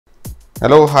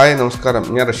Hello, hi, Namaskaram.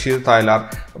 I am Rashid Thailar.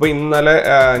 So, ഇന്നലെ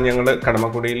ഞങ്ങൾ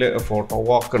കടമക്കുടിയിൽ photo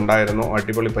വാക്ക് ഉണ്ടായിരുന്നു.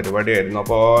 അടിപൊളി പരിപാടിയായിരുന്നു.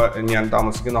 അപ്പോൾ ഞാൻ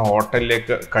താമസിക്കുന്ന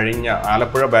ഹോട്ടലിലേക്ക് കഴിഞ്ഞ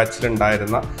ആലപ്പുഴ ബാച്ചിൽ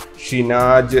ഉണ്ടായിരുന്ന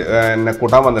ഷിനാജ് എന്നെ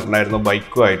കൂട്ടാൻ വന്നിട്ടുണ്ടായിരുന്നു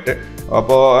ബൈക്കുമായിട്ട്.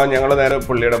 അപ്പോൾ ഞങ്ങൾ നേരെ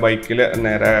പുള്ളിയുടെ ബൈക്കിൽ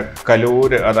നേരെ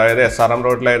കലൂർ, അതായത് SRM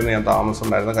റോഡിലായിരുന്നു ഞാൻ താമസം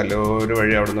ഉണ്ടായിരുന്നത്. കലൂർ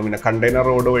വഴി അവിടുന്ന് പിന്നെ കണ്ടെയ്നർ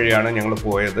റോഡ് വഴിയാണ് ഞങ്ങൾ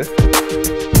പോയത്.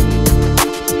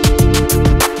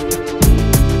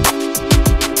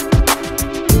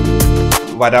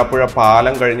 വരാപ്പുഴ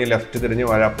പാലം കഴിഞ്ഞ് ലെഫ്റ്റ് തിരിഞ്ഞ്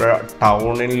വരാപ്പുഴ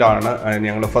ടൗണിലാണ്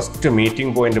ഞങ്ങൾ ഫസ്റ്റ്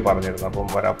മീറ്റിംഗ് പോയിന്റ് പറഞ്ഞിരുന്നത്. അപ്പം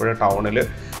വരാപ്പുഴ ടൗണിൽ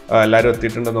എല്ലാവരും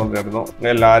എത്തിയിട്ടുണ്ടെന്ന് പറഞ്ഞിരുന്നു.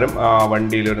 എല്ലാവരും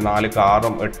വണ്ടിയിൽ ഒരു 4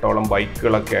 കാറും 8ഓളം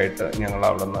ബൈക്കുകളൊക്കെ ആയിട്ട് ഞങ്ങൾ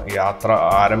അവിടെ നിന്ന് യാത്ര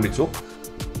ആരംഭിച്ചു.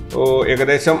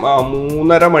 ഏകദേശം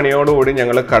 3:30 മണിയോടുകൂടി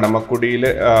ഞങ്ങൾ കടമക്കുടിയിൽ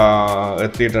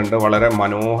എത്തിയിട്ടുണ്ട്. വളരെ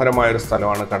മനോഹരമായൊരു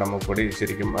സ്ഥലമാണ് കടമക്കുടി.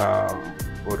 ശരിക്കും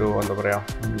ഒരു എന്താ പറയുക,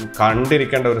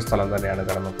 കണ്ടിരിക്കേണ്ട ഒരു സ്ഥലം തന്നെയാണ്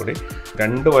കടമക്കുടി.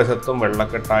 2 വശത്തും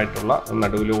വെള്ളക്കെട്ടായിട്ടുള്ള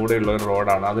നടുവിലൂടെയുള്ള ഒരു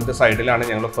റോഡാണ്. അതിൻ്റെ സൈഡിലാണ്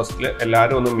ഞങ്ങൾ ഫസ്റ്റിൽ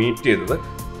എല്ലാവരും ഒന്ന് മീറ്റ് ചെയ്തത്.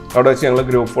 അവിടെ വെച്ച് ഞങ്ങൾ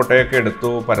ഗ്രൂപ്പ് ഫോട്ടോയൊക്കെ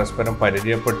എടുത്തു, പരസ്പരം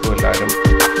പരിചയപ്പെട്ടു എല്ലാവരും.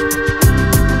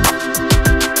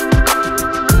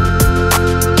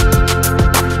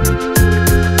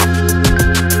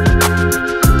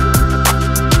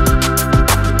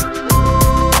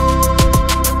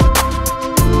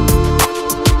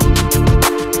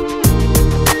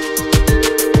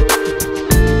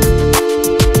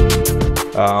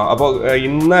 അപ്പോൾ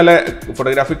ഇന്നലെ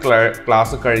ഫോട്ടോഗ്രാഫി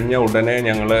ക്ലാസ് കഴിഞ്ഞ ഉടനെ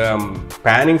ഞങ്ങൾ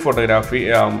പാനിങ് ഫോട്ടോഗ്രാഫി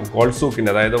ഗോൾഡ്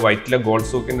സൂക്കിൻ്റെ, അതായത് വൈറ്റിലെ ഗോൾഡ്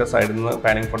സൂക്കിൻ്റെ സൈഡിൽ നിന്ന്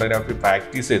പാനിങ് ഫോട്ടോഗ്രാഫി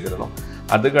പ്രാക്ടീസ് ചെയ്തിരുന്നു.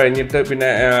 അത് കഴിഞ്ഞിട്ട്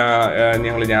പിന്നെ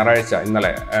ഞങ്ങൾ ഞായറാഴ്ച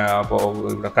ഇന്നലെ അപ്പോൾ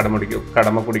ഇവിടെ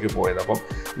കടമക്കുടിക്ക് പോയത്. അപ്പം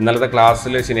ഇന്നലത്തെ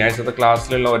ക്ലാസ്സിൽ, ശനിയാഴ്ചത്തെ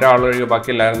ക്ലാസ്സിലുള്ള ഒരാളൊഴികെ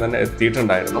ബാക്കി എല്ലാവരും തന്നെ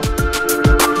എത്തിയിട്ടുണ്ടായിരുന്നു.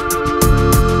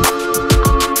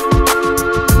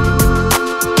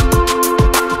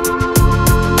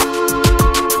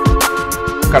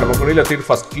 കടമക്കുടിയിൽ എത്തിയിട്ട്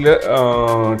ഫസ്റ്റിൽ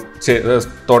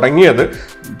തുടങ്ങിയത്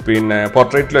പിന്നെ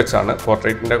പോർട്രേറ്റിൽ വെച്ചാണ്.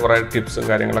 പോർട്രേറ്റിൻ്റെ കുറേ ടിപ്സും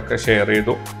കാര്യങ്ങളൊക്കെ ഷെയർ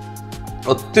ചെയ്തു.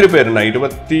 ഒത്തിരി പേരുണ്ടായി,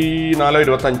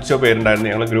 24-25 പേരുണ്ടായിരുന്നു.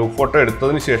 ഞങ്ങൾ ഗ്രൂപ്പ് ഫോട്ടോ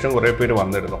എടുത്തതിന് ശേഷം കുറേ പേര്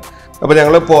വന്നിരുന്നു. അപ്പോൾ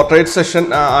ഞങ്ങൾ പോർട്രേറ്റ് സെഷൻ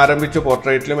ആരംഭിച്ചു.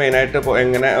 പോർട്രേറ്റിൽ മെയിനായിട്ട്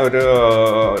എങ്ങനെ ഒരു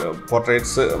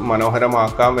പോർട്രേറ്റ്സ്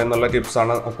മനോഹരമാക്കാം എന്നുള്ള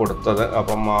ടിപ്സാണ് കൊടുത്തത്.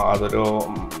 അപ്പം അതൊരു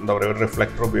എന്താ പറയുക, ഒരു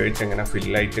റിഫ്ലക്ടർ ഉപയോഗിച്ച് എങ്ങനെ ഫിൽ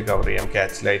ലൈറ്റ് കവർ ചെയ്യാം,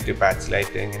 ക്യാച്ച് ലൈറ്റ്, പാച്ച്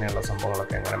ലൈറ്റ്, ഇങ്ങനെയുള്ള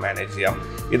സംഭവങ്ങളൊക്കെ എങ്ങനെ മാനേജ് ചെയ്യാം,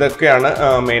 ഇതൊക്കെയാണ്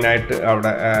മെയിനായിട്ട്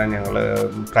അവിടെ ഞങ്ങൾ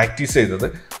പ്രാക്ടീസ് ചെയ്തത്.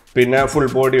 പിന്നെ ഫുൾ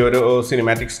ബോഡി ഒരു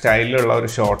സിനിമാറ്റിക് സ്റ്റൈലിലുള്ള ഒരു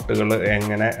ഷോട്ടുകൾ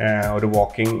എങ്ങനെ ഒരു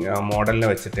വാക്കിംഗ് മോഡലിനെ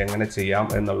വെച്ചിട്ട് എങ്ങനെ ചെയ്യാം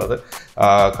എന്നുള്ളത്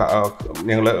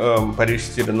ഞങ്ങൾ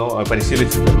പരിശീലിച്ചിരുന്നു.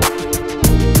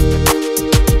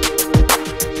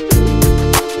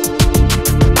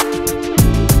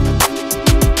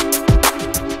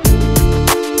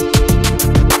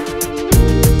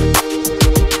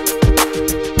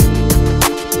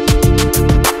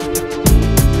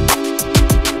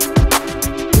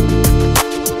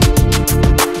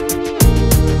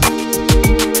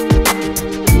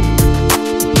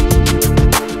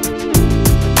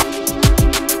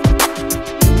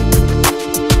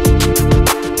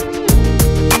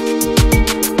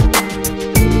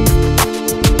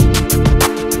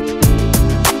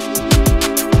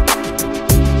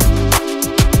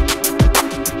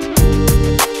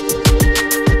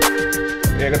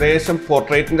 ഏകദേശം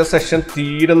പോർട്രേറ്റിൻ്റെ സെഷൻ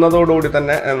തീരുന്നതോടുകൂടി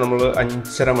തന്നെ നമ്മൾ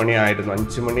 5:30 മണിയായിരുന്നു.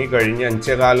 5 മണി കഴിഞ്ഞ്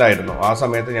 5:15 ആ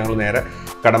സമയത്ത് ഞങ്ങൾ നേരെ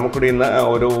കടമക്കുടിയിൽ നിന്ന്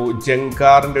ഒരു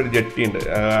ജങ്കാറിൻ്റെ ഒരു ജെട്ടിയുണ്ട്.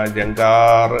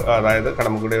 ജങ്കാർ അതായത്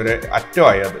കടമക്കുടി ഒരു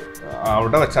അറ്റമായി, അത്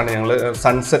അവിടെ വെച്ചാണ് ഞങ്ങൾ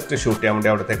സൺസെറ്റ് ഷൂട്ട് ചെയ്യാൻ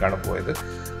വേണ്ടി അവിടത്തേക്കാണ് പോയത്.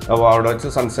 അപ്പോൾ അവിടെ വെച്ച്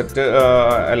സൺസെറ്റ്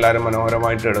എല്ലാവരും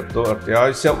മനോഹരമായിട്ട് എടുത്തു.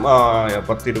 അത്യാവശ്യം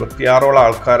 10-26ഓളം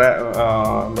ആൾക്കാരെ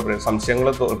എന്താ പറയുക, സംശയങ്ങൾ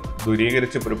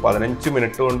ദൂരീകരിച്ച് ഒരു 15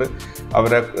 മിനിറ്റ് കൊണ്ട്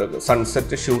അവരെ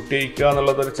സൺസെറ്റ് ഷൂട്ട് ചെയ്യിക്കുക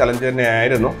എന്നുള്ളതൊരു ചലഞ്ച്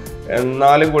തന്നെയായിരുന്നു.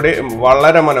 എന്നാലും കൂടി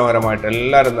വളരെ മനോഹരമായിട്ട്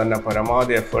എല്ലാവരും തന്നെ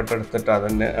പരമാവധി എഫേർട്ട് എടുത്തിട്ട്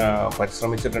അതിന്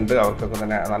പരിശ്രമിച്ചിട്ടുണ്ട്. അവർക്കൊക്കെ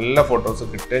തന്നെ നല്ല ഫോട്ടോസ്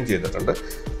കിട്ടുകയും ചെയ്തിട്ടുണ്ട്.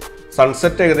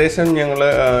 സൺസെറ്റ് ഏകദേശം ഞങ്ങൾ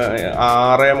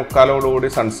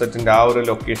 6:45 സൺസെറ്റിൻ്റെ ആ ഒരു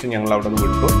ലൊക്കേഷൻ ഞങ്ങൾ അവിടെ നിന്ന്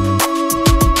വിട്ടു.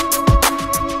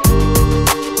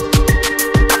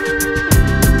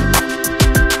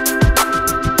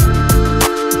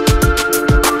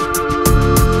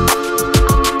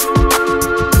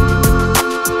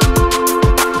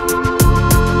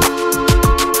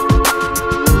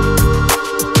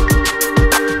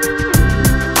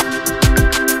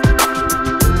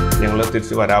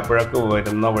 തിരിച്ച് വരാപ്പുഴക്ക്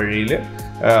വരുന്ന വഴിയിൽ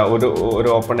ഒരു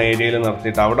ഓപ്പൺ ഏരിയയിൽ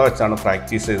നിർത്തിയിട്ട് അവിടെ വെച്ചാണ്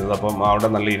പ്രാക്ടീസ് ചെയ്തത്. അപ്പം അവിടെ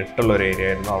നല്ല ഇരുട്ടുള്ള ഒരു ഏരിയ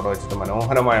ആയിരുന്നു. അവിടെ വെച്ചിട്ട്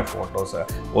മനോഹരമായ ഫോട്ടോസ്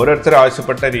ഓരോരുത്തർ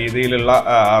ആവശ്യപ്പെട്ട രീതിയിലുള്ള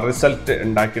റിസൾട്ട്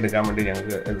ഉണ്ടാക്കിയെടുക്കാൻ വേണ്ടി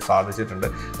ഞങ്ങൾക്ക് ഇത് സാധിച്ചിട്ടുണ്ട്.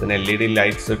 ഇതിന് LED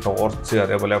ലൈറ്റ്സ്, ടോർച്ച്,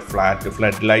 അതേപോലെ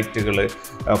ഫ്ലഡ് ലൈറ്റുകൾ,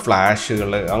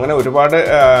 ഫ്ലാഷുകൾ, അങ്ങനെ ഒരുപാട്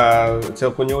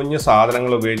കുഞ്ഞു കുഞ്ഞു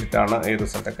സാധനങ്ങൾ ഉപയോഗിച്ചിട്ടാണ് ഈ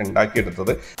റിസൾട്ടൊക്കെ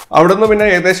ഉണ്ടാക്കിയെടുത്തത്. അവിടെ നിന്ന് പിന്നെ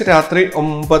ഏകദേശം രാത്രി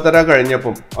 9:30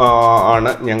 കഴിഞ്ഞപ്പം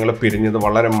ആണ് ഞങ്ങൾ പിരിഞ്ഞത്.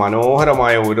 വളരെ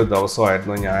മനോഹരമായ ഒരു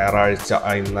ദിവസമായിരുന്നു ഞായറാഴ്ച,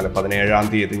 ഇന്നലെ 17-ാം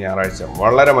തീയതി ഞായറാഴ്ച.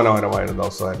 വളരെ മനോഹരമായ ഒരു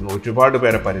ദിവസമായിരുന്നു. ഒരുപാട്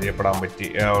പേരെ പരിചയപ്പെടാൻ പറ്റി.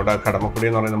 അവിടെ കടമക്കുടി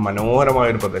എന്ന് പറയുന്ന മനോഹരമായ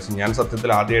ഒരു പ്രദേശം. ഞാൻ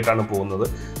സത്യത്തിൽ ആദ്യമായിട്ടാണ് പോകുന്നത്.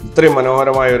 ഇത്രയും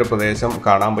മനോഹരമായ ഒരു പ്രദേശം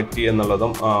കാണാൻ പറ്റി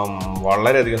എന്നുള്ളതും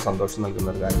വളരെയധികം സന്തോഷം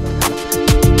നൽകുന്ന ഒരു കാര്യമാണ്.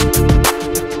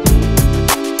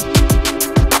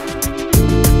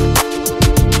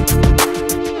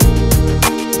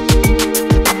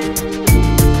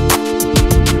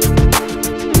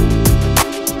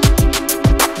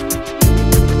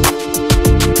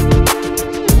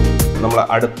 നമ്മൾ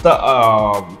അടുത്ത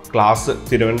ക്ലാസ്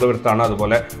തിരുവനന്തപുരത്താണ്.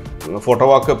 അതുപോലെ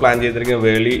ഫോട്ടോവാക്ക് പ്ലാൻ ചെയ്തിരിക്കുന്നത്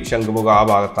വേളി, ശംഖുമുഖം ആ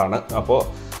ഭാഗത്താണ്. അപ്പോൾ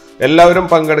എല്ലാവരും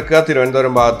പങ്കെടുക്കുക.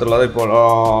 തിരുവനന്തപുരം ഭാഗത്തുള്ളത് ഇപ്പോൾ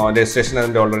രജിസ്ട്രേഷൻ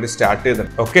അതിൻ്റെ ഓൾറെഡി സ്റ്റാർട്ട്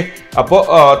ചെയ്തിട്ടുണ്ട്. ഓക്കെ, അപ്പോൾ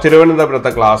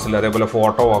തിരുവനന്തപുരത്തെ ക്ലാസ്സിൽ അതേപോലെ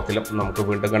ഫോട്ടോ വാക്കിലും നമുക്ക്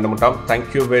വീണ്ടും കണ്ടുമുട്ടാം.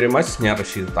 Thank you very much. ഞാൻ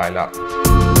റഷീദ് തായ്ലാർ.